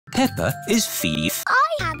Peppa is feeding. I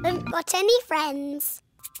haven't got any friends.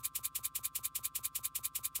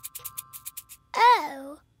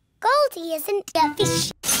 Oh, Goldie isn't a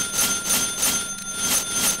fish.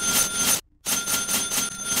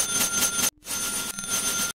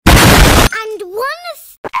 And one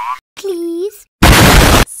please.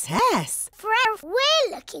 Yes.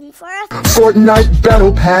 We're looking for a Fortnite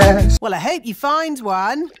Battle Pass. Well, I hope you find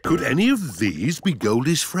one. Could any of these be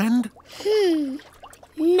Goldie's friend?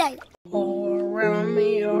 No. All around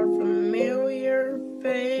me are familiar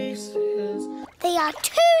faces. They are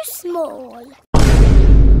too small.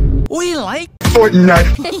 We like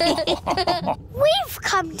Fortnite. We've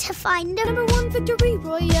come to find a #1 victory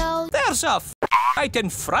royale. There's a right in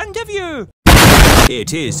front of you.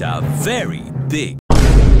 It is a very big.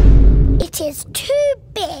 It is too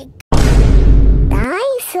big.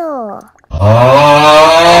 Dinosaur.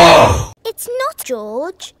 Oh! It's not,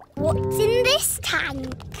 George. What's in this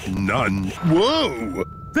tank? None. Whoa!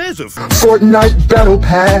 There's a Fortnite Battle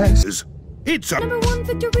Pass. It's a #1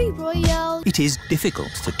 victory royale. It is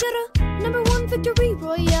difficult to. #1 victory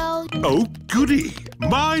royale. Oh, goody!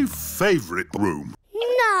 My favourite room.